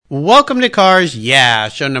Welcome to Cars Yeah,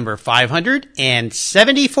 show number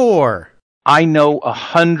 574. I know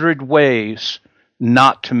 100 ways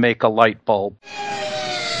not to make a light bulb.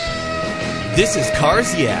 This is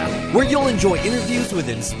Cars Yeah, where you'll enjoy interviews with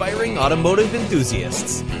inspiring automotive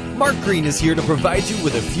enthusiasts. Mark Green is here to provide you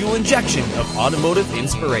with a fuel injection of automotive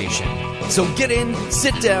inspiration. So get in,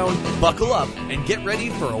 sit down, buckle up, and get ready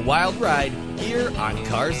for a wild ride here on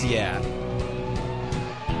Cars Yeah.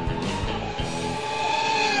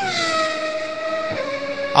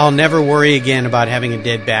 I'll never worry again about having a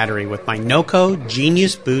dead battery with my NOCO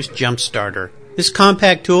Genius Boost Jump Starter. This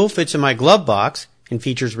compact tool fits in my glove box and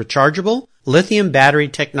features rechargeable lithium battery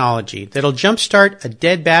technology that'll jumpstart a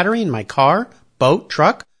dead battery in my car, boat,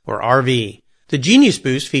 truck, or RV. The Genius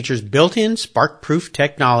Boost features built-in spark-proof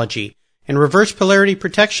technology and reverse polarity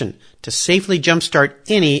protection to safely jumpstart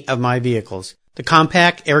any of my vehicles. The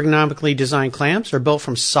compact, ergonomically designed clamps are built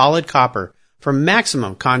from solid copper for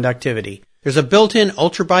maximum conductivity. There's a built-in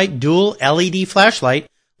ultra-bright dual LED flashlight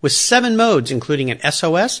with 7 modes, including an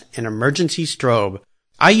SOS and emergency strobe.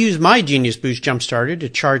 I use my Genius Boost Jump Starter to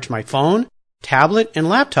charge my phone, tablet, and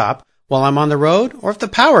laptop while I'm on the road or if the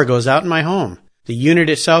power goes out in my home. The unit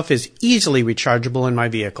itself is easily rechargeable in my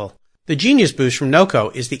vehicle. The Genius Boost from NOCO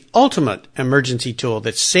is the ultimate emergency tool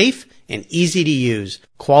that's safe and easy to use.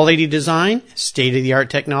 Quality design, state-of-the-art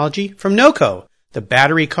technology from NOCO, the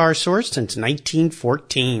battery car source since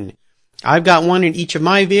 1914. I've got one in each of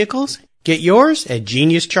my vehicles. Get yours at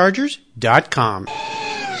geniuschargers.com.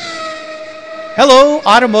 Hello,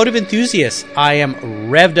 automotive enthusiasts. I am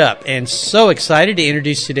revved up and so excited to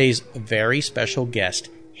introduce today's very special guest,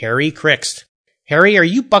 Harry Krixt. Harry, are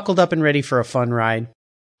you buckled up and ready for a fun ride?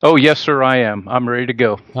 Oh, yes, sir, I am. I'm ready to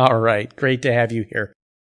go. All right. Great to have you here.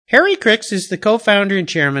 Harry Krixt is the co-founder and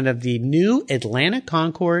chairman of the new Atlanta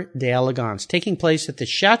Concours d'Elegance, taking place at the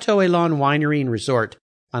Chateau Elan Winery and Resort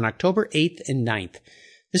on October 8th and 9th.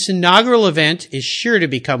 This inaugural event is sure to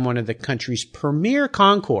become one of the country's premier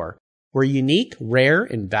concours, where unique, rare,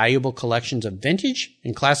 and valuable collections of vintage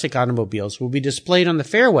and classic automobiles will be displayed on the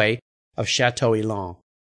fairway of Chateau Elan.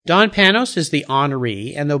 Don Panos is the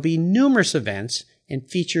honoree, and there'll be numerous events and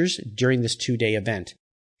features during this 2-day event.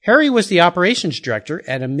 Harry was the operations director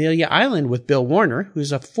at Amelia Island with Bill Warner,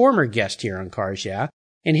 who's a former guest here on Cars Yeah,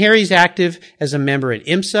 and Harry's active as a member at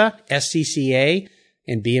IMSA, SCCA,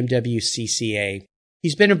 and BMW CCA.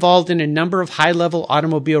 He's been involved in a number of high-level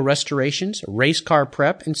automobile restorations, race car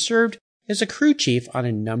prep, and served as a crew chief on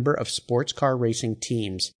a number of sports car racing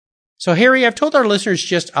teams. So, Harry, I've told our listeners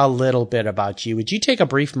just a little bit about you. Would you take a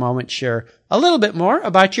brief moment, share a little bit more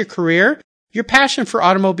about your career, your passion for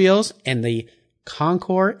automobiles, and the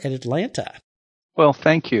Concours at Atlanta? Well,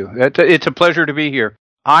 thank you. It's a pleasure to be here.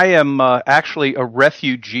 I am actually a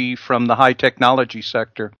refugee from the high technology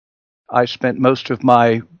sector. I spent most of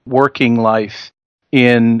my working life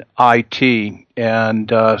in IT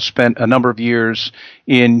and spent a number of years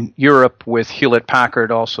in Europe with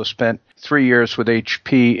Hewlett-Packard, also spent 3 years with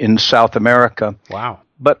HP in South America. Wow.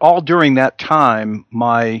 But all during that time,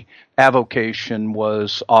 my avocation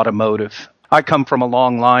was automotive. I come from a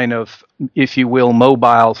long line of, if you will,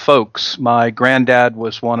 mobile folks. My granddad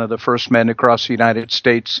was one of the first men to cross the United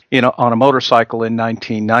States on a motorcycle in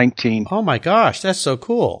 1919. Oh my gosh, that's so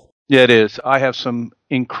cool. It is. I have some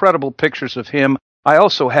incredible pictures of him. I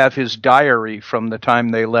also have his diary from the time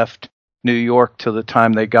they left New York to the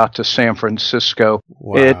time they got to San Francisco.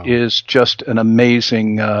 Wow. It is just an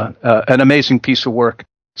amazing piece of work.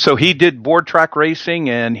 So he did board track racing,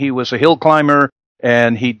 and he was a hill climber,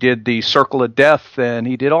 and he did the Circle of Death, and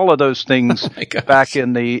he did all of those things back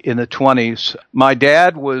in the 20s. My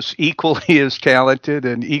dad was equally as talented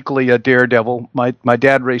and equally a daredevil. My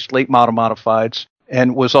dad raced late model modifieds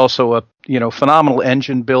and was also a phenomenal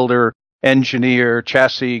engine builder, engineer,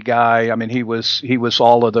 chassis guy. I mean, he was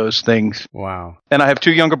all of those things. Wow. And I have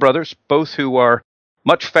 2 younger brothers, both who are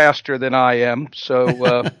much faster than I am.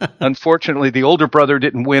 So unfortunately, the older brother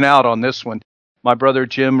didn't win out on this one. My brother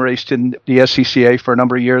Jim raced in the SCCA for a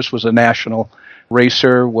number of years, was a national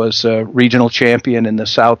racer, was a regional champion in the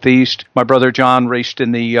Southeast. My brother John raced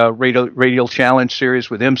in the Radial Challenge Series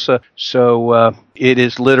with IMSA. So it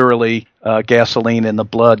is literally gasoline in the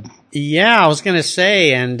blood. Yeah, I was going to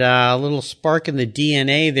say, and a little spark in the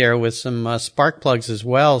DNA there with some spark plugs as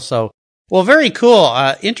well. So, well, very cool.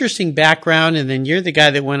 Interesting background. And then you're the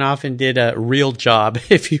guy that went off and did a real job,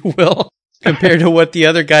 if you will, compared to what the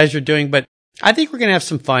other guys are doing. But I think we're going to have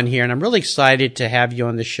some fun here, and I'm really excited to have you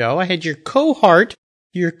on the show. I had your cohort,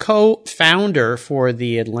 your co-founder for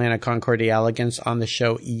the Atlanta Concours d'Elegance on the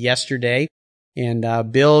show yesterday,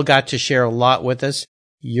 and Bill got to share a lot with us.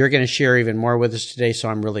 You're going to share even more with us today, so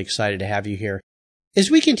I'm really excited to have you here. As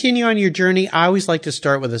we continue on your journey, I always like to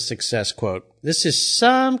start with a success quote. This is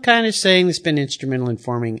some kind of saying that's been instrumental in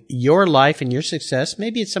forming your life and your success.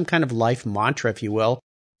 Maybe it's some kind of life mantra, if you will.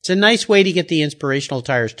 It's a nice way to get the inspirational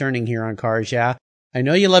tires turning here on Cars Yeah. I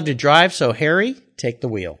know you love to drive, so Harry, take the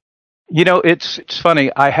wheel. You know, it's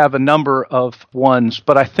funny. I have a number of ones,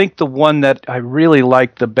 but I think the one that I really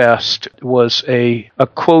liked the best was a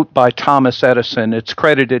quote by Thomas Edison. It's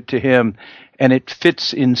credited to him, and it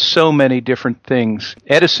fits in so many different things.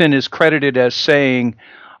 Edison is credited as saying,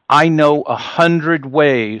 "I know 100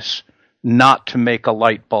 ways not to make a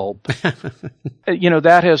light bulb."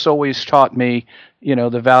 That has always taught me,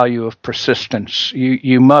 the value of persistence.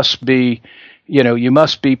 You must be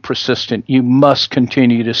persistent. You must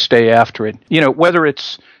continue to stay after it. Whether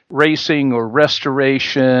it's racing or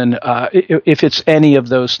restoration, if it's any of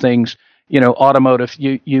those things, automotive,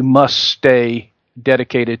 you must stay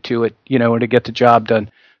dedicated to it, to get the job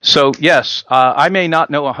done. So yes, I may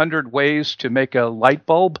not know 100 ways to make a light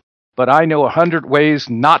bulb, but I know 100 ways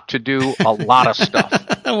not to do a lot of stuff.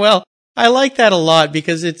 Well, I like that a lot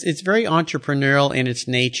because it's very entrepreneurial in its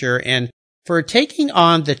nature. And for taking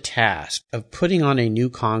on the task of putting on a new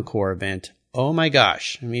Concours event, oh my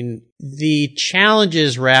gosh. I mean, the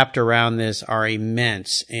challenges wrapped around this are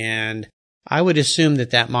immense. And I would assume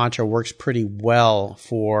that mantra works pretty well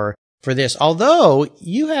for this. Although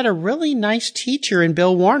you had a really nice teacher in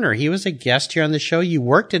Bill Warner. He was a guest here on the show. You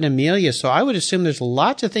worked at Amelia. So I would assume there's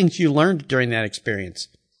lots of things you learned during that experience.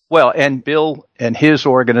 Well, and Bill and his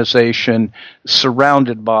organization,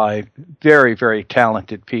 surrounded by very, very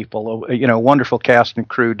talented people, wonderful cast and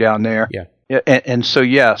crew down there. Yeah. And so,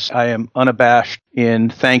 yes, I am unabashed in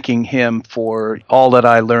thanking him for all that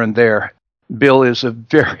I learned there. Bill is a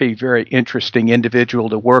very, very interesting individual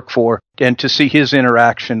to work for, and to see his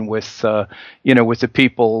interaction with, with the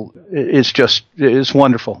people is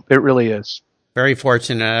wonderful. It really is. Very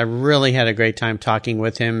fortunate. I really had a great time talking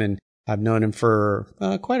with him, and I've known him for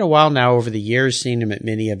quite a while now over the years, seen him at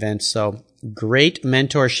many events. So great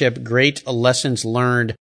mentorship, great lessons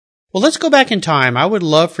learned. Well, let's go back in time. I would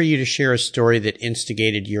love for you to share a story that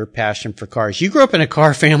instigated your passion for cars. You grew up in a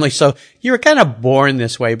car family, so you were kind of born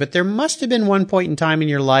this way, but there must have been one point in time in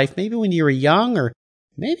your life, maybe when you were young or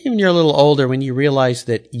maybe when you're a little older, when you realized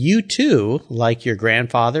that you too, like your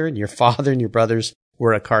grandfather and your father and your brothers,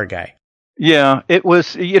 were a car guy. Yeah, it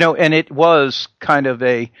was, and it was kind of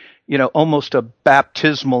a, almost a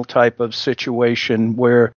baptismal type of situation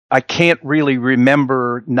where I can't really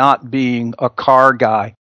remember not being a car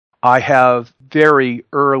guy. I have very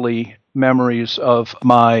early memories of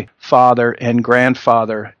my father and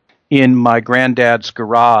grandfather in my granddad's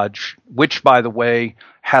garage, which, by the way,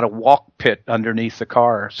 had a walk pit underneath the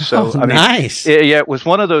car. So, nice. It was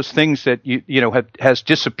one of those things that has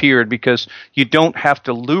disappeared because you don't have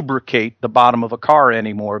to lubricate the bottom of a car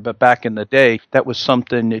anymore. But back in the day, that was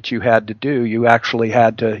something that you had to do. You actually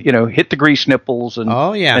had to, hit the grease nipples and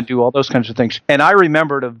do all those kinds of things. And I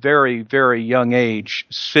remember at a very, very young age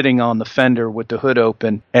sitting on the fender with the hood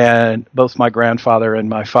open, and both my grandfather and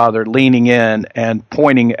my father leaning in and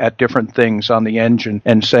pointing at different things on the engine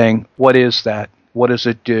and saying, "What is that? What does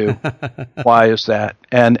it do? Why is that?"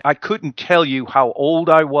 And I couldn't tell you how old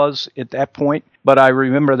I was at that point, but I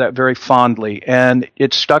remember that very fondly, and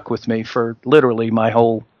it stuck with me for literally my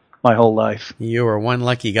whole life. You were one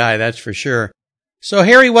lucky guy, that's for sure. So,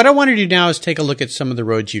 Harry, what I want to do now is take a look at some of the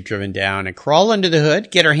roads you've driven down and crawl under the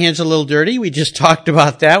hood, get our hands a little dirty. We just talked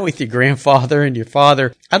about that with your grandfather and your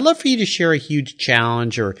father. I'd love for you to share a huge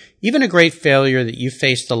challenge or even a great failure that you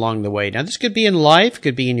faced along the way. Now, this could be in life,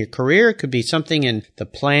 could be in your career, it could be something in the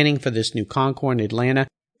planning for this new Concours in Atlanta.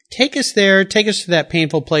 Take us there, take us to that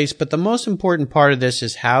painful place, but the most important part of this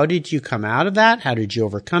is how did you come out of that? How did you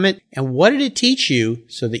overcome it? And what did it teach you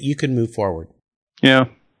so that you could move forward? Yeah.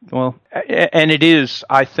 Well, and it is,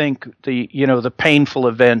 I think, the painful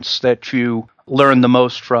events that you learn the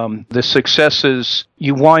most from. The successes,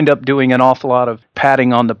 you wind up doing an awful lot of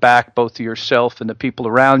patting on the back, both to yourself and the people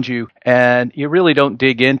around you, and you really don't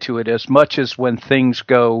dig into it as much as when things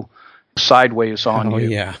go sideways on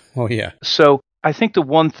you. Oh, yeah. So I think the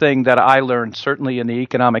one thing that I learned, certainly in the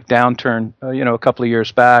economic downturn, a couple of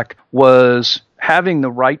years back, was having the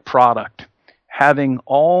right product, having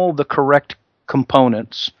all the correct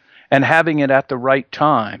components, and having it at the right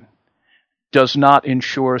time does not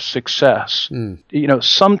ensure success.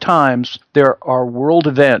 Sometimes there are world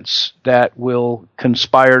events that will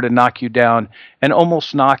conspire to knock you down and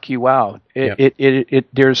almost knock you out.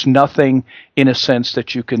 There's nothing, in a sense,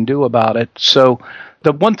 that you can do about it. So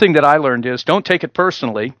the one thing that I learned is don't take it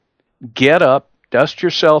personally. Get up, dust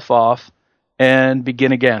yourself off, and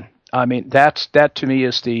begin again. I mean, that to me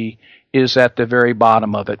is the is at the very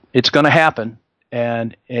bottom of it. It's going to happen.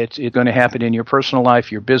 And it's going to happen in your personal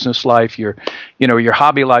life, your business life, your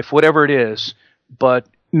hobby life, whatever it is. But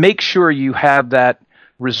make sure you have that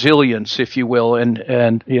resilience, if you will, and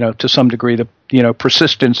to some degree, the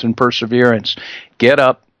persistence and perseverance. Get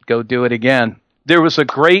up, go do it again. There was a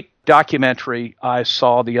great documentary I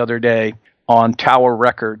saw the other day on Tower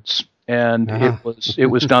Records, and it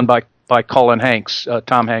was done by Colin Hanks,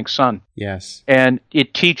 Tom Hanks' son. Yes. And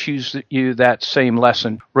it teaches you that same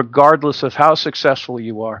lesson, regardless of how successful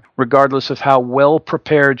you are, regardless of how well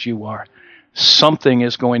prepared you are. Something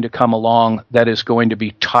is going to come along that is going to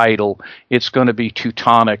be tidal. It's going to be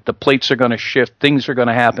Teutonic. The plates are going to shift. Things are going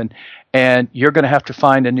to happen. And you're going to have to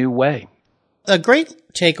find a new way. A great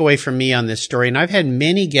takeaway from me on this story, and I've had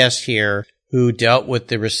many guests here who dealt with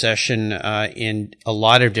the recession in a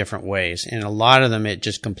lot of different ways. And a lot of them, it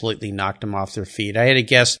just completely knocked them off their feet. I had a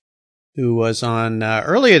guest who was on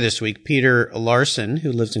earlier this week, Peter Larson,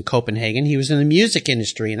 who lives in Copenhagen. He was in the music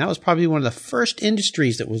industry, and that was probably one of the first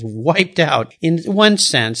industries that was wiped out, in one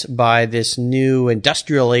sense, by this new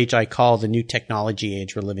industrial age I call the new technology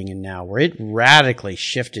age we're living in now, where it radically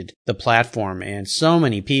shifted the platform. And so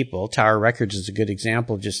many people, Tower Records is a good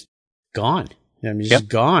example, just gone. Just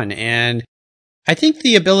gone. And I think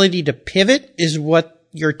the ability to pivot is what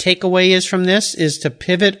your takeaway is from this, is to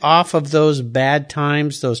pivot off of those bad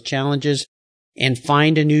times, those challenges, and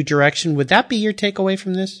find a new direction. Would that be your takeaway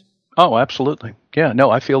from this? Oh, absolutely. Yeah, no,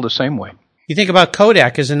 I feel the same way. You think about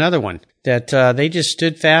Kodak as another one, that they just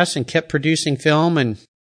stood fast and kept producing film, and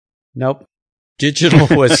nope, digital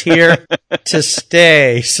was here to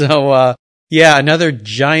stay. So, another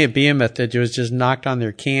giant behemoth that was just knocked on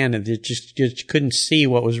their can, and they just couldn't see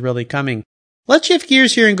what was really coming. Let's shift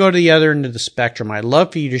gears here and go to the other end of the spectrum. I'd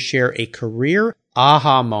love for you to share a career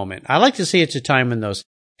aha moment. I like to say it's a time when those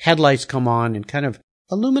headlights come on and kind of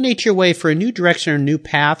illuminate your way for a new direction, a new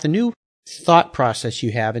path, a new thought process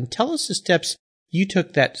you have. And tell us the steps you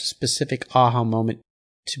took that specific aha moment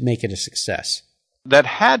to make it a success. That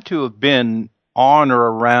had to have been on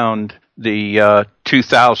or around the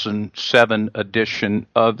 2007 edition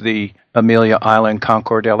of the Amelia Island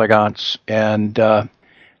Concours d'Elegance. And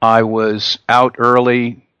I was out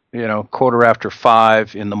early,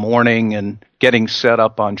 5:15 in the morning, and getting set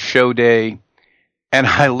up on show day. And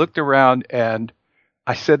I looked around and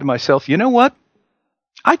I said to myself, you know what?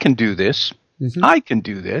 I can do this. Mm-hmm. I can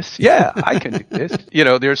do this. Yeah, I can do this.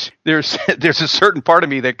 There's a certain part of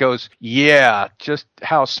me that goes, yeah, just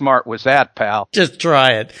how smart was that, pal? Just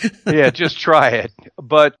try it. Yeah, just try it.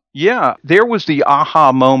 But yeah, there was the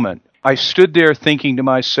aha moment. I stood there thinking to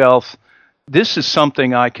myself, this is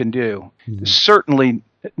something I can do. Mm-hmm. Certainly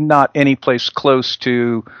not any place close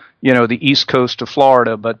to, the East Coast of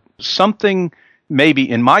Florida, but something maybe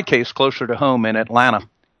in my case closer to home in Atlanta.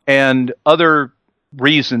 And other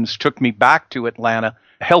reasons took me back to Atlanta,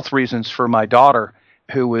 health reasons for my daughter,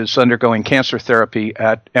 who was undergoing cancer therapy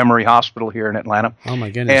at Emory Hospital here in Atlanta. Oh, my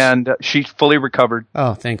goodness. And she's fully recovered.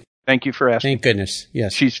 Oh, thank you for asking. Thank goodness.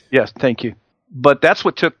 Yes. Yes, thank you. But that's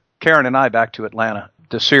what took Karen and I back to Atlanta,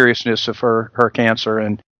 the seriousness of her cancer,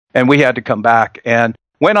 and we had to come back. And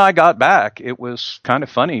when I got back, it was kind of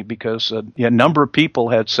funny because a number of people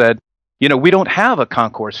had said, we don't have a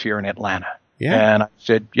concourse here in Atlanta. Yeah. And I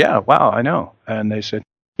said, yeah, wow, I know. And they said,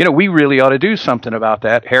 we really ought to do something about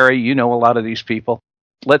that. Harry, a lot of these people.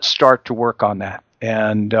 Let's start to work on that.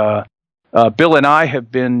 And Bill and I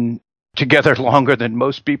have been together longer than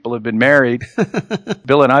most people have been married.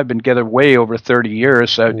 Bill and I have been together way over 30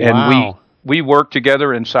 years. Wow. And we worked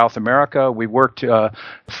together in South America. We worked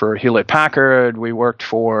for Hewlett-Packard. We worked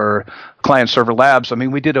for Client Server Labs. I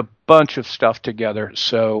mean, we did a bunch of stuff together.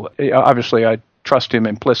 So obviously I trust him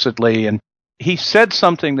implicitly. And he said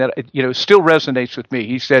something that, still resonates with me.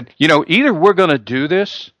 He said, either we're going to do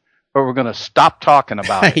this or we're going to stop talking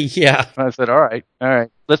about it. Yeah. And I said, all right,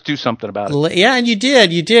 let's do something about it. Yeah, and you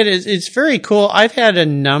did. It's very cool. I've had a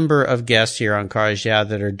number of guests here on Cars Yeah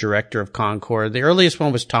that are director of Concours. The earliest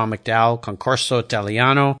one was Tom McDowell, Concorso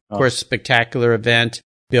Italiano, of course, spectacular event.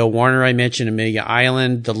 Bill Warner, I mentioned, Amelia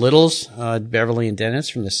Island, the Littles, Beverly and Dennis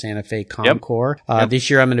from the Santa Fe Concours. Yep. This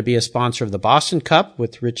year I'm going to be a sponsor of the Boston Cup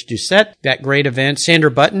with Rich Doucette. That great event. Sandra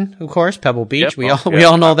Button, of course, Pebble Beach. Yep. We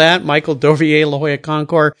all know that. Michael Dovier, La Jolla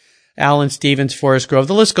Concours, Alan Stevens, Forest Grove.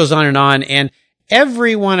 The list goes on. And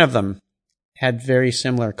every one of them had very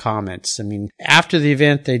similar comments. I mean, after the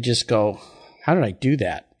event, they just go, how did I do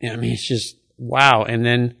that? I mean, it's just, wow. And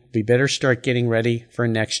then we better start getting ready for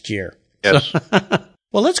next year. Yes.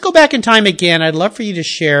 Well, let's go back in time again. I'd love for you to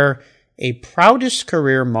share a proudest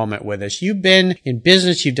career moment with us. You've been in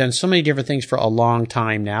business. You've done so many different things for a long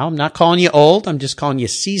time now. I'm not calling you old. I'm just calling you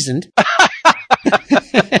seasoned.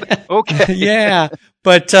 Okay. Yeah.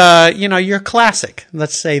 But, you're classic.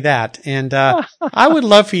 Let's say that. And, I would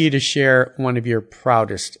love for you to share one of your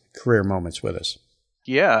proudest career moments with us.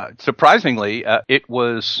 Yeah. Surprisingly, it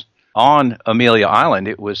was on Amelia Island.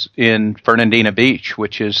 It was in Fernandina Beach,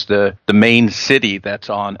 which is the main city that's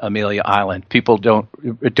on Amelia Island. People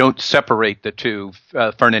don't separate the two,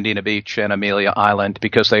 Fernandina Beach and Amelia Island,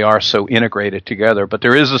 because they are so integrated together. But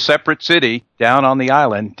there is a separate city down on the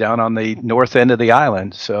island, down on the north end of the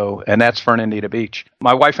island. And that's Fernandina Beach.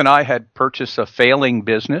 My wife and I had purchased a failing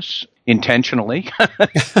business intentionally.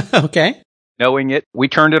 Okay. Knowing it, we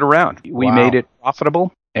turned it around. We Wow. made it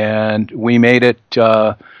profitable, and we made it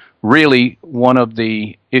really one of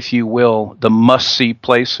the, if you will, the must-see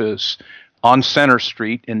places on Center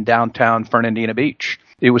Street in downtown Fernandina Beach.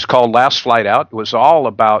 It was called Last Flight Out. It was all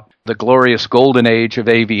about the glorious golden age of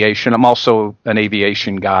aviation. I'm also an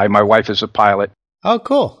aviation guy. My wife is a pilot. Oh,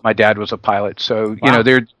 cool. My dad was a pilot. So, Wow.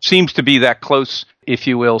 there seems to be that close, if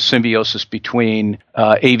you will, symbiosis between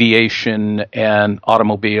aviation and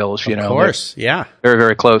automobiles. Of course. Yeah. Very,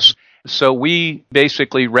 very close. So we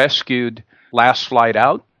basically rescued Last Flight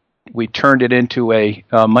Out. We turned it into a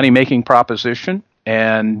money-making proposition.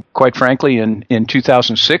 And quite frankly, in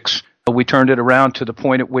 2006, we turned it around to the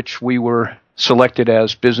point at which we were selected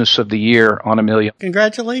as Business of the Year on Amelia.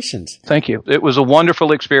 Congratulations. Thank you. It was a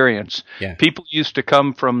wonderful experience. Yeah. People used to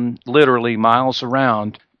come from literally miles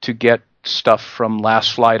around to get stuff from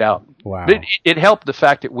Last Flight Out. Wow. It helped the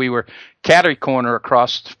fact that we were catty corner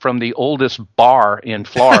across from the oldest bar in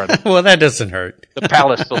Florida. Well, that doesn't hurt. The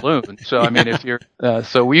Palace Saloon. So, I mean, if you're,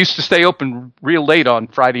 so we used to stay open real late on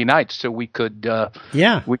Friday nights so we could,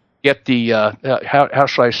 Yeah. we get the, how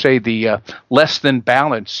shall I say, the, less than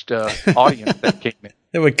balanced, audience that came in.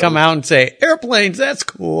 They would come out and say, airplanes, that's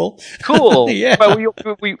cool. Cool. Yeah. Well,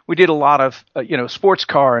 we did a lot of, sports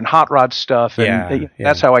car and hot rod stuff. And Yeah,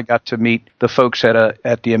 that's how I got to meet the folks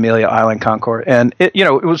at the Amelia Island Concours. And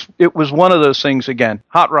it was one of those things again,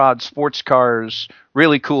 hot rods, sports cars,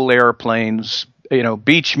 really cool airplanes,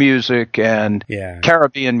 beach music and Yeah.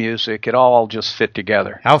 Caribbean music. It all just fit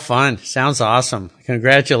together. How fun. Sounds awesome.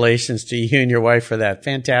 Congratulations to you and your wife for that.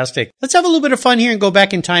 Fantastic. Let's have a little bit of fun here and go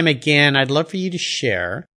back in time again. I'd love for you to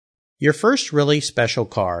share your first really special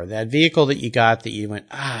car, that vehicle that you got that you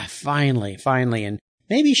went, finally, and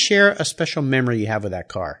maybe share a special memory you have with that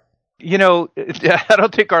car. I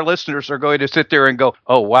don't think our listeners are going to sit there and go,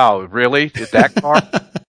 oh, wow, really? That car?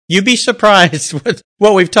 You'd be surprised with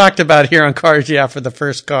what we've talked about here on Cars Yeah for the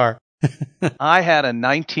first car. I had a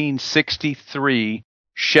 1963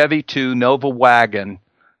 Chevy 2 Nova wagon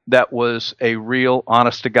that was a real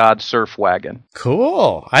honest-to-God surf wagon.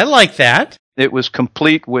 Cool. I like that. It was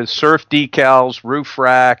complete with surf decals, roof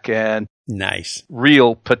rack, and Nice.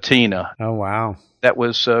 real patina. Oh, wow. That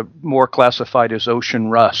was more classified as ocean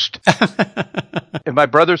rust. And my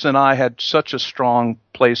brothers and I had such a strong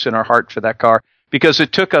place in our heart for that car, because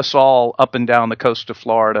it took us all up and down the coast of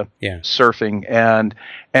Florida surfing. And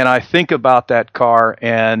I think about that car,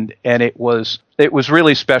 and it was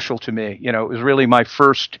really special to me. It was really my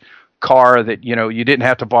first car that, you didn't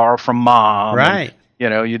have to borrow from mom. Right.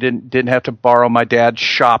 And, you didn't have to borrow my dad's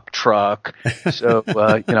shop truck. So,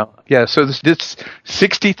 so this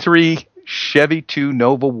 63 Chevy 2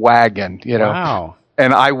 Nova wagon, Wow.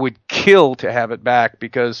 and I would kill to have it back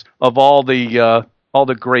because of all the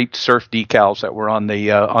great surf decals that were on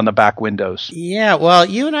the back windows. Yeah, well,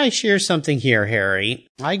 you and I share something here, Harry.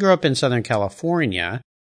 I grew up in Southern California.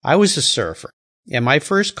 I was a surfer, and my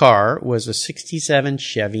first car was a 67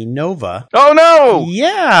 Chevy Nova. Oh, no!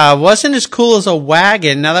 Yeah, it wasn't as cool as a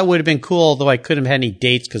wagon. Now, that would have been cool, although I couldn't have had any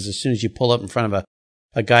dates, because as soon as you pull up in front of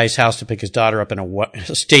a guy's house to pick his daughter up in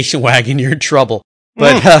a station wagon, you're in trouble.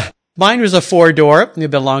 But mine was a 4-door.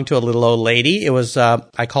 It belonged to a little old lady. It was,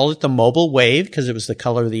 I called it the Mobile Wave because it was the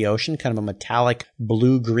color of the ocean, kind of a metallic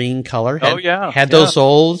blue-green color. Had those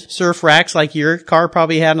old surf racks like your car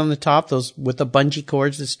probably had on the top, those with the bungee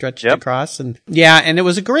cords that stretched across. And it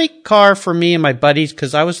was a great car for me and my buddies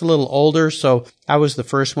because I was a little older, so I was the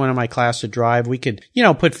first one in my class to drive. We could,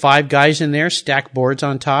 put 5 guys in there, stack boards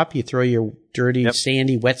on top. You throw your dirty,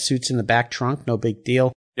 sandy wetsuits in the back trunk, no big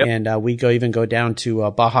deal. Yep. And we even go down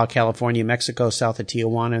to Baja California, Mexico, south of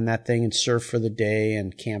Tijuana and that thing, and surf for the day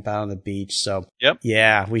and camp out on the beach. So,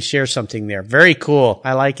 yeah, we share something there. Very cool.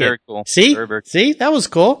 I like it. Very cool. See? Very, very cool. See? That was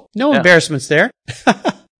cool. No embarrassments there.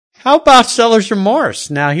 How about seller's remorse?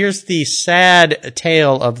 Now, here's the sad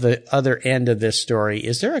tale of the other end of this story.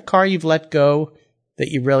 Is there a car you've let go that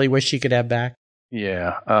you really wish you could have back?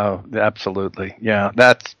 Yeah, absolutely. Yeah,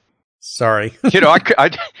 that's, Sorry.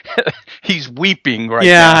 he's weeping right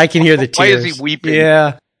Yeah, now. I can hear the Why tears. is he weeping?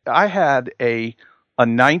 Yeah. I had a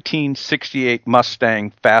 1968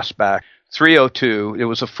 Mustang Fastback 302. It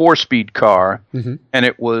was a 4-speed car, Mm-hmm. and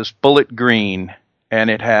it was bullet green, and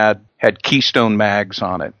it had Keystone mags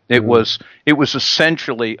on it. It was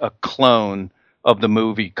essentially a clone of the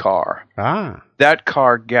movie car. Ah. That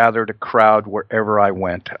car gathered a crowd wherever I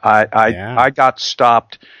went. I got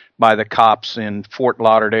stopped by the cops in Fort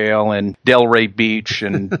Lauderdale and Delray Beach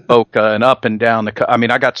and Boca and up and down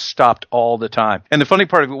I got stopped all the time. And the funny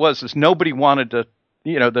part of it is nobody wanted to,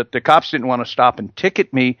 the cops didn't want to stop and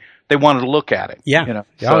ticket me. They wanted to look at it. Yeah.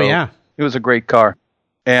 So yeah. it was a great car.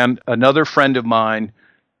 And another friend of mine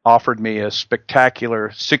offered me a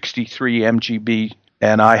spectacular 63 MGB,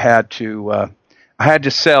 and I had to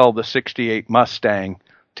sell the 68 Mustang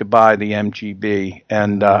to buy the MGB,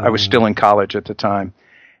 and I was still in college at the time.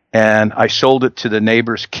 And I sold it to the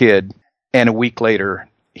neighbor's kid, and a week later,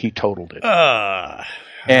 he totaled it.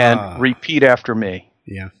 Repeat after me.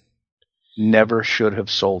 Yeah. Never should have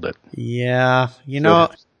sold it. Yeah.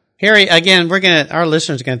 Harry, again, our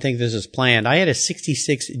listeners are going to think this is planned. I had a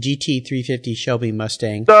 66 GT 350 Shelby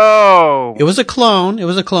Mustang. Oh! It was a clone.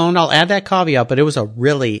 I'll add that caveat, but it was a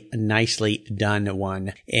really nicely done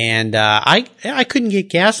one. And, I couldn't get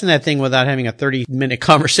gas in that thing without having a 30-minute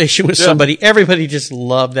conversation with somebody. Everybody just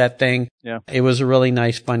loved that thing. Yeah. It was a really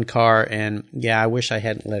nice, fun car. And yeah, I wish I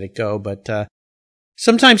hadn't let it go, but,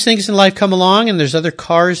 sometimes things in life come along and there's other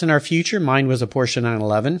cars in our future. Mine was a Porsche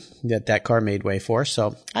 911 that car made way for.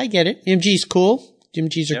 So I get it. MG's cool.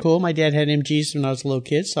 MGs are cool. My dad had MGs when I was a little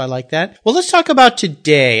kid, so I like that. Well, let's talk about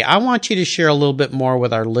today. I want you to share a little bit more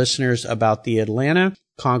with our listeners about the Atlanta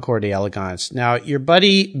Concours d'Elegance. Now, your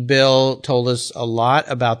buddy Bill told us a lot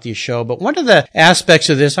about the show, but one of the aspects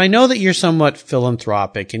of this, I know that you're somewhat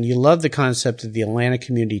philanthropic and you love the concept of the Atlanta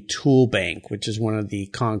Community Tool Bank, which is one of the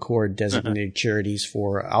Concours designated charities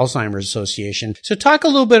for Alzheimer's Association. So talk a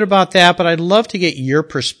little bit about that, but I'd love to get your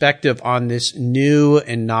perspective on this new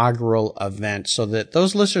inaugural event so that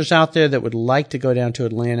those listeners out there that would like to go down to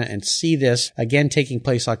Atlanta and see this, again, taking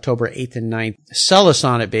place October 8th and 9th, sell us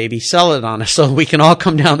on it, baby. Sell it on us so we can all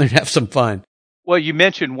come down there and have some fun. Well, you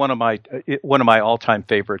mentioned one of my all-time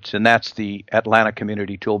favorites, and that's the Atlanta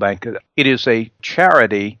Community Tool Bank. It is a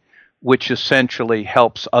charity which essentially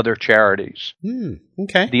helps other charities.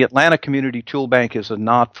 Okay. The Atlanta Community Tool Bank is a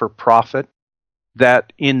not-for-profit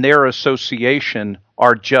that in their association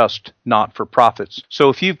are just not-for-profits. So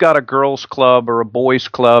if you've got a girls' club or a boys'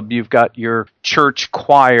 club, you've got your church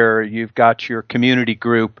choir, you've got your community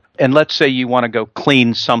group, and let's say you want to go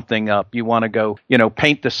clean something up, you want to go,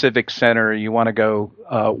 paint the civic center, you want to go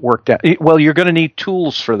work that. Well, you're going to need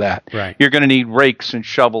tools for that. Right. You're going to need rakes and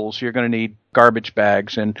shovels. You're going to need garbage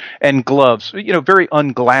bags and gloves. Very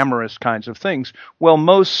unglamorous kinds of things. Well,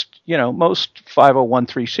 most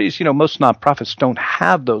 501(c)(3)s, most nonprofits don't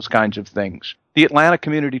have those kinds of things. The Atlanta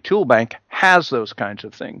Community Tool Bank has those kinds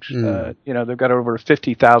of things. They've got over a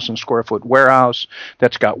 50,000 square foot warehouse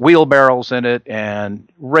that's got wheelbarrows in it and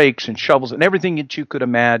rakes and shovels and everything that you could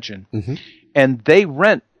imagine. Mm-hmm. And they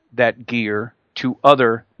rent that gear to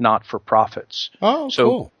other not-for-profits. Oh, so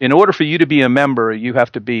cool. In order for you to be a member, you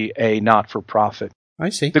have to be a not-for-profit.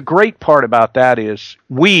 I see. The great part about that is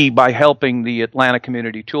we, by helping the Atlanta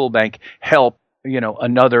Community Tool Bank, help,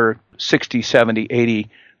 another 60, 70, 80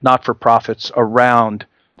 not-for-profits around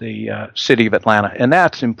the city of Atlanta. And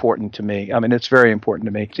that's important to me. I mean, it's very important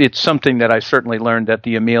to me. It's something that I certainly learned at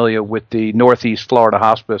the Amelia with the Northeast Florida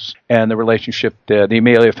Hospice and the relationship the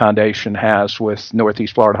Amelia Foundation has with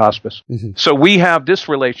Northeast Florida Hospice. Mm-hmm. So we have this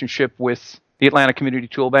relationship with the Atlanta Community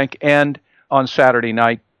Tool Bank. And on Saturday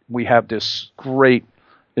night, we have this great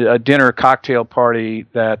dinner cocktail party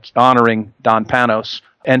that's honoring Don Panos,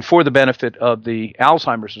 and for the benefit of the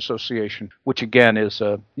Alzheimer's Association, which again is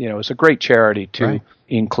a great charity to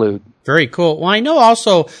include. Very cool. Well, I know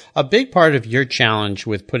also a big part of your challenge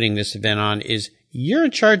with putting this event on is you're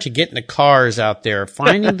in charge of getting the cars out there,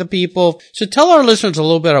 finding the people. So tell our listeners a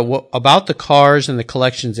little bit about the cars and the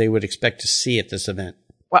collections they would expect to see at this event.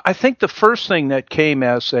 Well, I think the first thing that came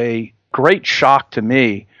as a great shock to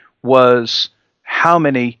me was how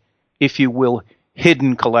many, if you will,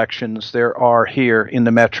 hidden collections there are here in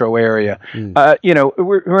the metro area.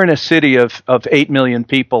 We're in a city of 8 million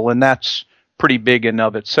people, and that's pretty big in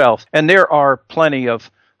of itself. And there are plenty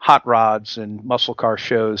of hot rods and muscle car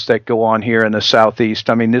shows that go on here in the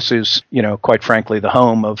Southeast. I mean, this is, quite frankly, the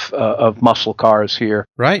home of muscle cars here.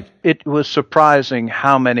 Right. It was surprising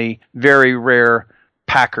how many very rare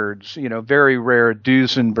Packards, very rare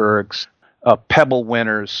Duesenbergs, Pebble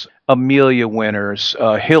winners, Amelia winners,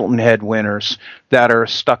 Hilton Head winners that are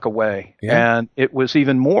stuck away. Yeah. And it was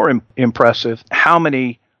even more impressive how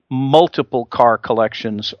many multiple car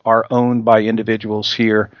collections are owned by individuals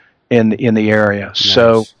here in the area. Nice.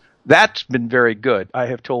 So that's been very good. I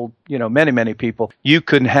have told, many people, you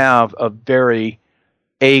can have a very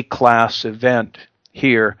A-class event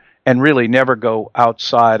here and really never go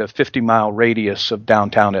outside a 50-mile radius of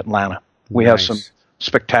downtown Atlanta. We have some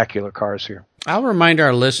spectacular cars here. I'll remind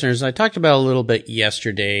our listeners, I talked about a little bit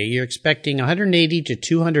yesterday, you're expecting 180 to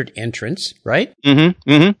 200 entrants, right? Mm-hmm.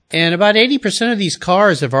 Mm-hmm. And about 80% of these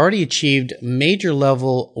cars have already achieved major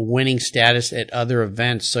level winning status at other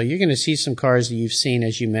events. So you're going to see some cars that you've seen,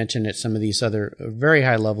 as you mentioned, at some of these other very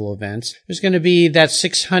high level events. There's going to be that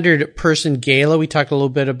 600 person gala. We talked a little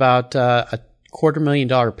bit about a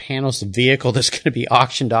 $250,000 panels vehicle that's going to be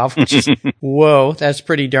auctioned off, which is, whoa, that's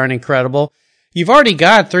pretty darn incredible. You've already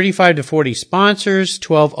got 35 to 40 sponsors,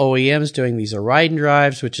 12 OEMs doing these ride and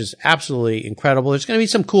drives, which is absolutely incredible. There's going to be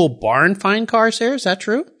some cool barn find cars there. Is that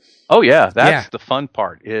true? Oh, yeah. That's the fun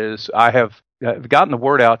part is I have gotten the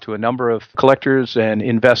word out to a number of collectors and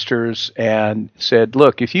investors and said,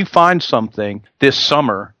 look, if you find something this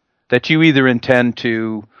summer that you either intend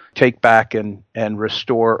to take back and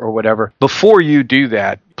restore or whatever, before you do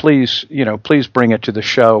that, please bring it to the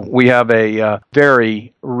show. We have a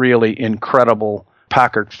very, really incredible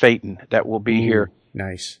Packard Phaeton that will be here.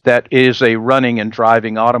 Nice. That is a running and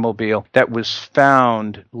driving automobile that was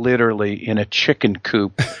found literally in a chicken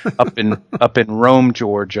coop up in Rome,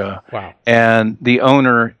 Georgia. Wow. And the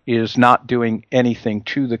owner is not doing anything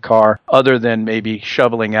to the car other than maybe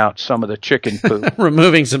shoveling out some of the chicken poop.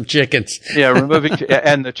 Removing some chickens. Yeah,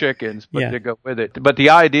 and the chickens, but to go with it. But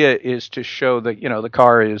the idea is to show that, the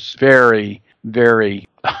car is very, very,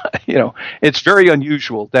 it's very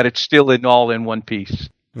unusual that it's still all in one piece.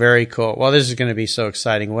 Very cool. Well, this is going to be so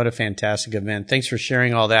exciting. What a fantastic event. Thanks for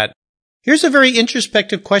sharing all that. Here's a very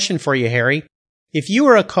introspective question for you, Harry. If you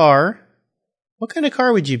were a car, what kind of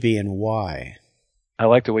car would you be and why? I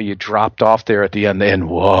like the way you dropped off there at the end. And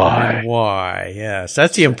why? And why? Yes,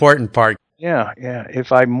 that's the important part. Yeah.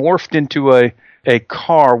 If I morphed into a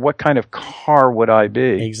car, what kind of car would I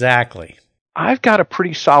be? Exactly. I've got a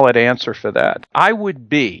pretty solid answer for that. I would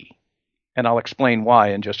be, and I'll explain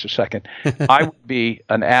why in just a second, I would be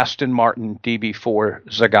an Aston Martin DB4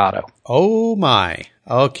 Zagato. Oh my.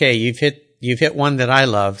 Okay, you've hit one that I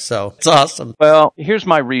love, so it's awesome. Well, here's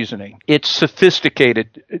my reasoning. It's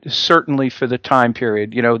sophisticated, certainly for the time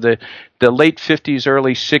period. The late 50s,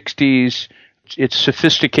 early 60s, it's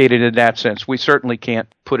sophisticated in that sense. We certainly can't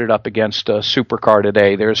put it up against a supercar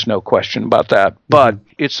today. There's no question about that. But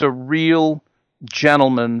it's a real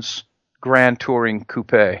gentleman's Grand Touring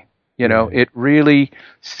coupe. It really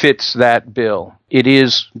fits that bill. It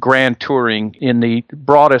is Grand Touring in the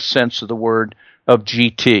broadest sense of the word of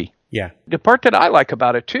GT. Yeah. The part that I like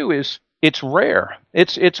about it too is it's rare.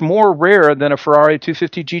 It's more rare than a Ferrari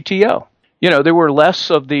 250 GTO. There were less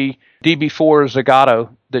of the DB4 Zagato,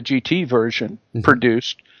 the GT version,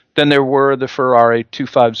 produced than there were the Ferrari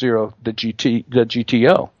 250, the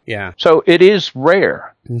GTO. Yeah. So it is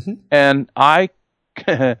rare. Mm-hmm. And I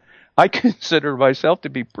consider myself to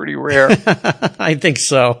be pretty rare. I think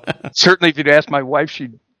so. Certainly, if you'd ask my wife,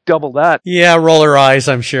 she'd double that. Yeah, roll her eyes,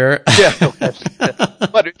 I'm sure. Yeah.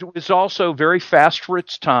 But it was also very fast for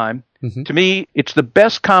its time. Mm-hmm. To me, it's the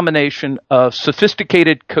best combination of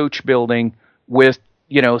sophisticated coach building with,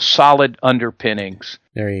 solid underpinnings.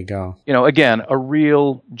 There you go. Again, a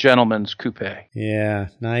real gentleman's coupe. Yeah,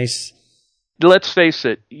 nice. Let's face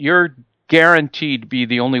it, you're guaranteed to be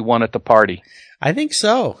the only one at the party. I think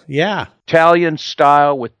so, yeah. Italian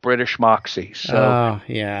style with British moxie. So,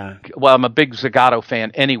 yeah. Well, I'm a big Zagato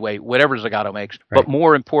fan anyway, whatever Zagato makes. Right. But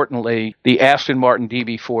more importantly, the Aston Martin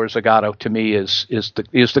DB4 Zagato to me is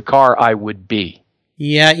the car I would be.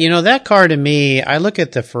 Yeah, that car to me, I look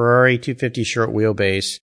at the Ferrari 250 short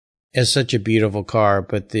wheelbase as such a beautiful car,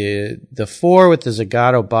 but the 4 with the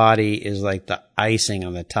Zagato body is like the icing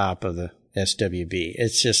on the top of the SWB.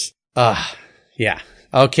 It's just, yeah.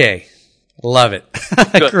 Okay. Love it.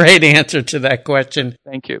 Great answer to that question.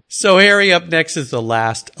 Thank you. So, Harry, up next is the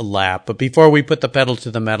last lap. But before we put the pedal to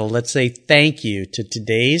the metal, let's say thank you to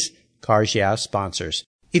today's Cars Yeah sponsors.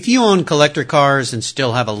 If you own collector cars and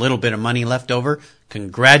still have a little bit of money left over,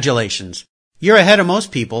 congratulations. You're ahead of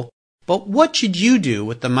most people. But what should you do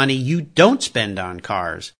with the money you don't spend on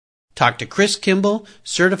cars? Talk to Chris Kimball,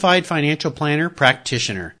 certified financial planner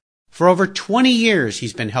practitioner. For over 20 years,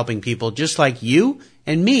 he's been helping people just like you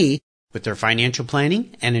and me with their financial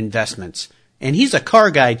planning and investments. And he's a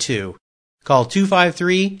car guy too. Call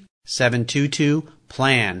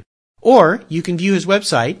 253-722-PLAN Or you can view his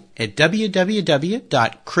website at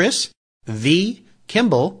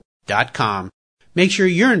www.chrisvkimball.com. Make sure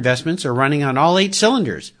your investments are running on all 8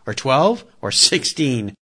 cylinders, or 12, or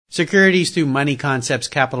 16. Securities through Money Concepts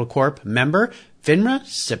Capital Corp. Member, FINRA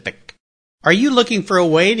SIPC. Are you looking for a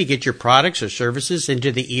way to get your products or services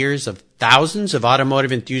into the ears of thousands of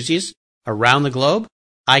automotive enthusiasts around the globe?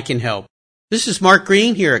 I can help. This is Mark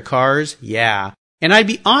Green here at Cars Yeah, and I'd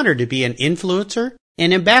be honored to be an influencer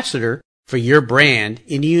and ambassador for your brand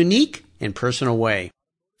in a unique and personal way.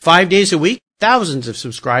 5 days a week, thousands of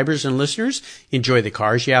subscribers and listeners enjoy the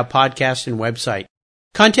Cars Yeah podcast and website.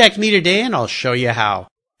 Contact me today and I'll show you how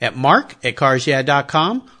at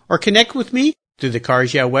mark@carsyeah.com or connect with me through the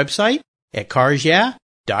Cars Yeah website at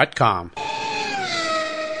carsyeah.com.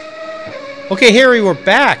 Okay, Harry, we're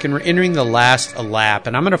back and we're entering the last lap,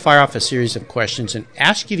 and I'm going to fire off a series of questions and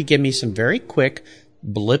ask you to give me some very quick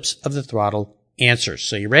blips of the throttle answers.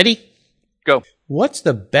 So you ready? Go. What's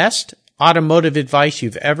the best automotive advice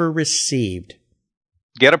you've ever received?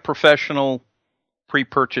 Get a professional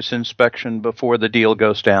pre-purchase inspection before the deal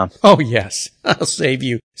goes down. Oh, yes. I'll save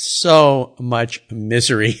you so much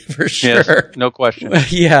misery, for sure. Yes, no question.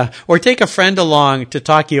 Yeah. Or take a friend along to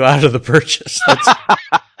talk you out of the purchase.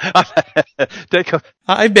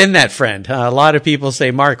 I've been that friend. A lot of people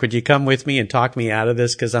say, Mark, would you come with me and talk me out of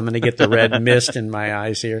this because I'm going to get the red mist in my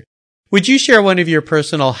eyes here. Would you share one of your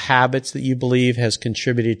personal habits that you believe has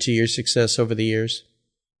contributed to your success over the years?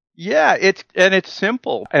 Yeah, it's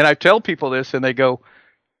simple. And I tell people this and they go,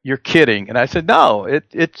 "You're kidding." And I said, "No,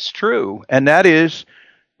 it's true." And that is,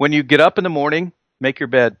 when you get up in the morning, make your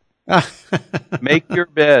bed. Make your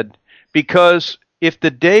bed. Because if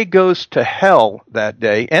the day goes to hell that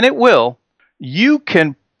day, and it will, you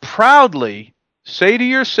can proudly say to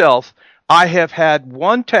yourself, "I have had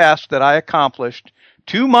one task that I accomplished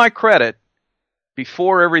to my credit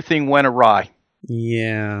before everything went awry."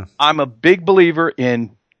 Yeah. I'm a big believer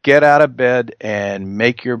in get out of bed and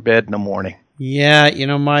make your bed in the morning. Yeah,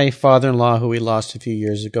 my father-in-law, who we lost a few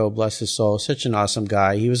years ago, bless his soul, such an awesome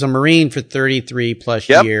guy. He was a Marine for 33 plus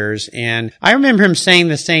years, and I remember him saying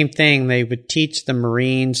the same thing. They would teach the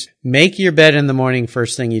Marines, make your bed in the morning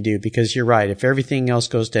first thing you do, because you're right. If everything else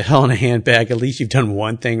goes to hell in a handbag, at least you've done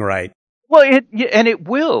one thing right. Well, it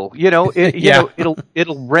will, it'll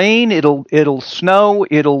rain, it'll snow,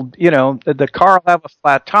 the car will have a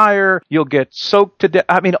flat tire, you'll get soaked to death.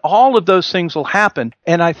 I mean, all of those things will happen.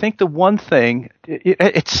 And I think the one thing,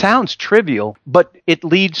 it sounds trivial, but it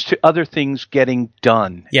leads to other things getting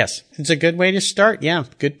done. Yes. It's a good way to start. Yeah.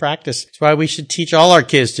 Good practice. That's why we should teach all our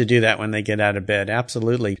kids to do that when they get out of bed.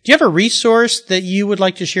 Absolutely. Do you have a resource that you would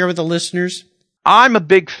like to share with the listeners? I'm a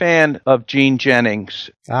big fan of Jean Jennings.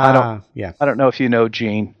 I don't know if you know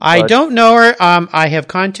Jean. I don't know her. I have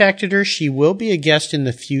contacted her. She will be a guest in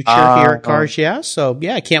the future here at Cars Yeah. So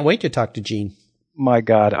yeah, I can't wait to talk to Jean. My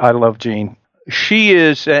God, I love Jean. She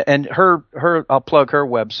is, and her I'll plug her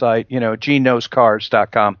website,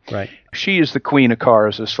 JeanKnowsCars.com. Right. She is the queen of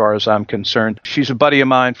cars as far as I'm concerned. She's a buddy of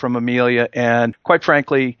mine from Amelia, and quite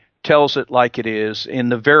frankly, tells it like it is in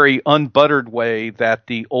the very unbuttered way that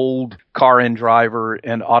the old Car and Driver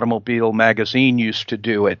and Automobile magazine used to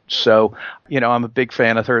do it. So, I'm a big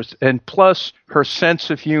fan of hers. And plus, her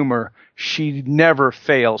sense of humor, she never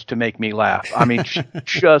fails to make me laugh. I mean, she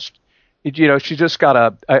just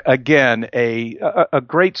got a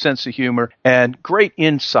great sense of humor and great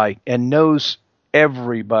insight and knows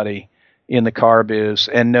everybody in the car biz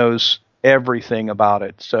and knows everything about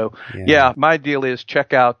it. So, yeah my deal is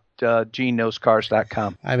check out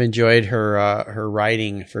JeanKnowsCars.com. I've enjoyed her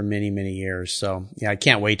writing for many, many years. So, yeah, I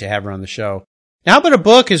can't wait to have her on the show. Now, how about a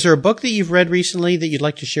book? Is there a book that you've read recently that you'd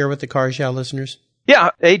like to share with the Cars Yeah listeners?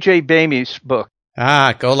 Yeah, A.J. Bamey's book.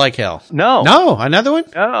 Go Like Hell. No, another one?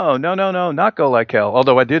 No, not Go Like Hell,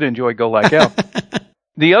 although I did enjoy Go Like Hell.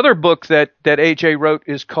 The other book that A.J. wrote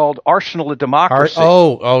is called Arsenal of Democracy.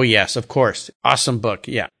 Oh, yes, of course. Awesome book,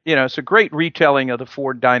 yeah. It's a great retelling of the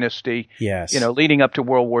Ford dynasty. Yes. Leading up to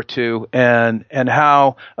World War II and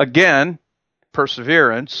how, again,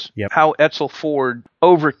 perseverance, how Edsel Ford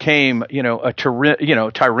overcame, a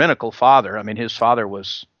tyrannical father. I mean, his father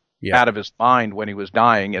was out of his mind when he was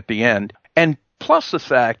dying at the end. And plus the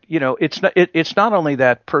fact, it's not only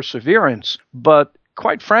that perseverance, but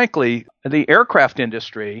quite frankly, the aircraft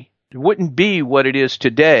industry wouldn't be what it is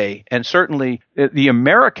today, and certainly the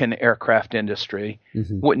American aircraft industry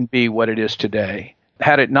wouldn't be what it is today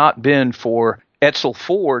had it not been for Edsel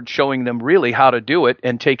Ford showing them really how to do it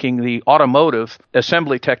and taking the automotive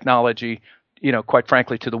assembly technology quite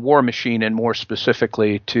frankly, to the war machine, and more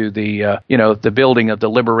specifically to the, the building of the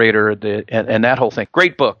Liberator, and that whole thing.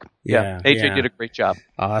 Great book. Yeah. AJ did a great job.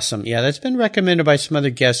 Awesome. Yeah, that's been recommended by some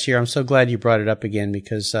other guests here. I'm so glad you brought it up again,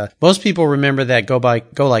 because most people remember that Go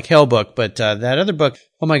Like Hell book, but that other book,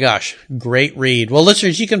 oh my gosh, great read. Well,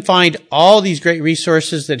 listeners, you can find all these great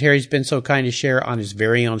resources that Harry's been so kind to share on his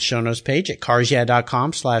very own show notes page at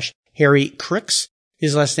carsyeah.com/Harry Crix.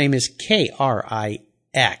 His last name is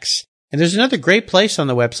Krix. And there's another great place on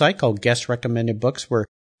the website called Guest Recommended Books, where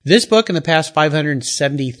this book and the past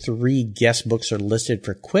 573 guest books are listed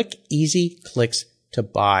for quick, easy clicks to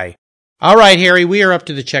buy. All right, Harry, we are up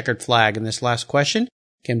to the checkered flag, and this last question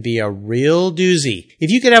can be a real doozy. If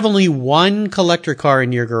you could have only one collector car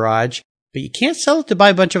in your garage, but you can't sell it to buy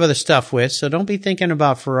a bunch of other stuff with, so don't be thinking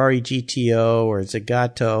about Ferrari GTO or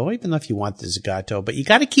Zagato, even though if you want the Zagato, but you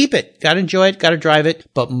got to keep it, got to enjoy it, got to drive it,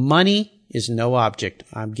 but money is no object.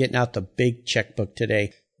 I'm getting out the big checkbook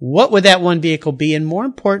today. What would that one vehicle be? And more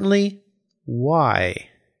importantly, why?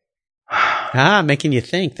 Making you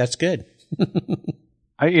think. That's good.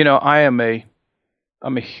 I'm a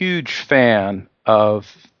huge fan of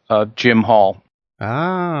Jim Hall.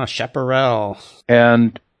 Chaparral.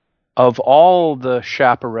 And of all the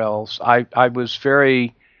Chaparrals, I was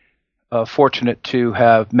very fortunate to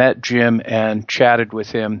have met Jim and chatted with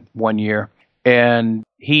him one year. And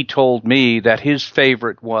he told me that his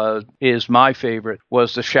favorite is my favorite,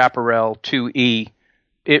 was the Chaparral 2E.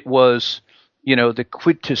 It was, the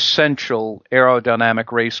quintessential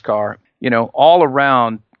aerodynamic race car. All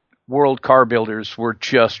around, world car builders were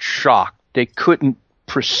just shocked. They couldn't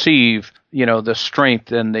perceive, the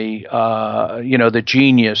strength and the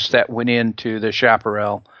genius that went into the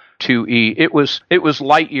Chaparral 2E. It was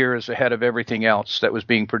light years ahead of everything else that was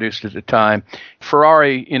being produced at the time.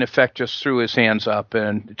 Ferrari, in effect, just threw his hands up,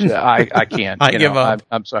 and I can't. I give up.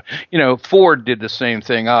 I'm sorry. Ford did the same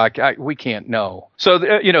thing. We can't know. So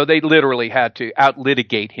they literally had to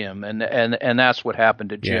out-litigate him, and that's what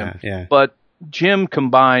happened to Jim. Yeah. But Jim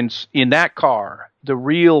combines in that car the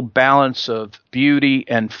real balance of beauty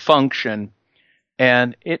and function.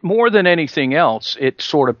 And it, more than anything else, it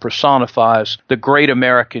sort of personifies the great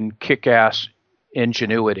American kick-ass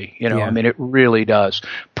ingenuity. It really does.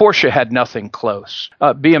 Porsche had nothing close.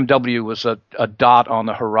 BMW was a dot on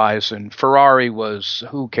the horizon. Ferrari was,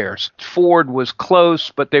 who cares? Ford was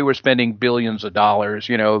close, but they were spending billions of dollars.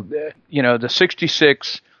 The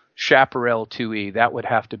 66 Chaparral 2E, that would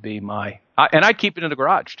have to be and I'd keep it in the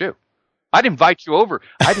garage too. I'd invite you over.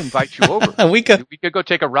 We could go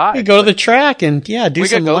take a ride. We go to the track and do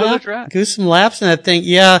some laps in that thing.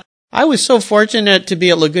 Yeah. I was so fortunate to be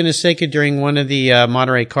at Laguna Seca during one of the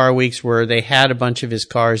Monterey Car Weeks where they had a bunch of his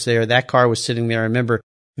cars there. That car was sitting there. I remember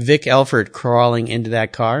Vic Elford crawling into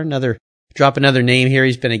that car. Drop another name here.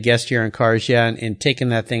 He's been a guest here on Cars Yeah, and taking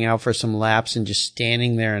that thing out for some laps and just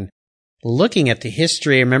standing there and looking at the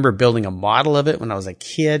history. I remember building a model of it when I was a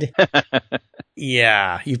kid.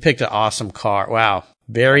 Yeah, you picked an awesome car. Wow,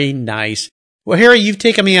 very nice. Well, Harry, you've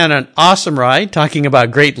taken me on an awesome ride talking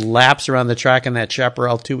about great laps around the track on that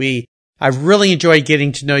Chaparral 2E. I've really enjoyed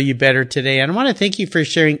getting to know you better today, and I want to thank you for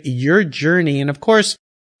sharing your journey and, of course,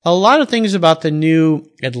 a lot of things about the new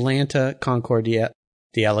Atlanta Concordia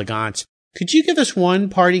d'Elegance. Could you give us one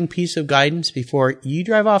parting piece of guidance before you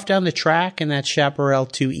drive off down the track in that Chaparral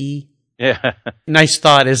 2E? Yeah. Nice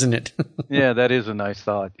thought, isn't it? Yeah, that is a nice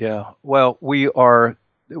thought. Yeah. Well, we are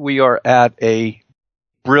at a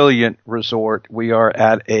brilliant resort. We are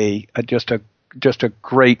at just a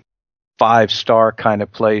great 5-star kind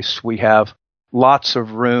of place. We have lots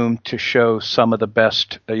of room to show some of the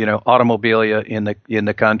best, automobilia in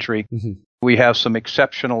the country. Mm-hmm. We have some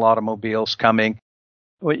exceptional automobiles coming.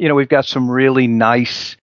 We've got some really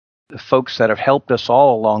nice folks that have helped us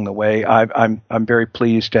all along the way. I'm very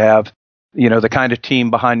pleased to have the kind of team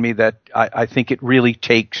behind me that I think it really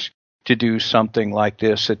takes to do something like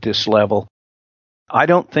this at this level. I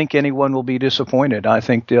don't think anyone will be disappointed. I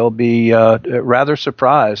think they'll be rather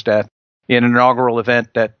surprised at an inaugural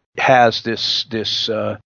event that has this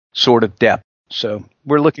sort of depth. So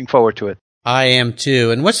we're looking forward to it. I am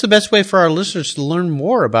too. And what's the best way for our listeners to learn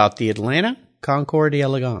more about the Atlanta Concours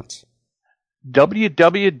d'Elegance?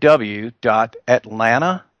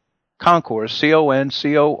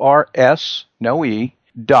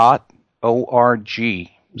 www.atlantaconscours.org.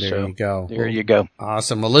 You go. There you go.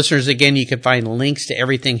 Awesome. Well, listeners, again, you can find links to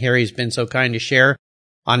everything Harry's been so kind to share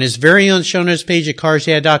on his very own show notes page at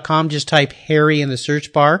carsyeah.com. Just type Harry in the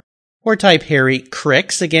search bar or type Harry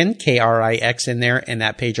Crix, again, Krix in there, and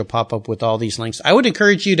that page will pop up with all these links. I would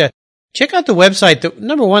encourage you to Check out the website.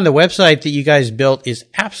 Number one, the website that you guys built is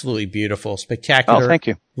absolutely beautiful, spectacular. Oh, thank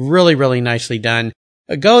you. Really, really nicely done.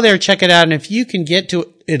 Go there, check it out. And if you can get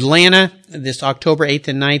to Atlanta this October 8th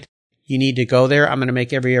and 9th, you need to go there. I'm going to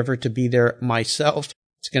make every effort to be there myself.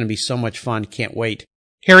 It's going to be so much fun. Can't wait.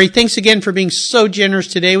 Harry, thanks again for being so generous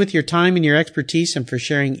today with your time and your expertise and for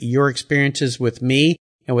sharing your experiences with me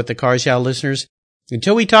and with the Cars Yeah listeners.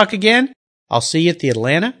 Until we talk again, I'll see you at the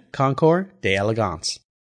Atlanta Concours d'Elegance.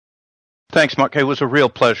 Thanks, Mark. It was a real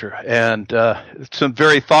pleasure, and some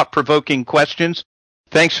very thought-provoking questions.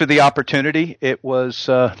 Thanks for the opportunity. It was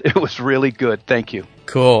really good. Thank you.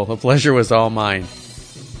 Cool. The pleasure was all mine.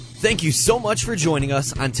 Thank you so much for joining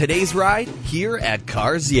us on today's ride here at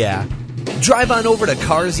Cars Yeah. Drive on over to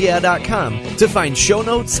carsyeah.com to find show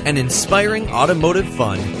notes and inspiring automotive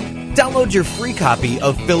fun. Download your free copy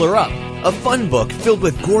of Filler Up, a fun book filled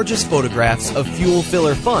with gorgeous photographs of fuel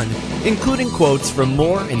filler fun, including quotes from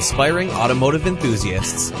more inspiring automotive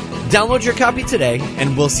enthusiasts. Download your copy today,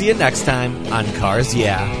 and we'll see you next time on Cars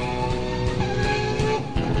Yeah.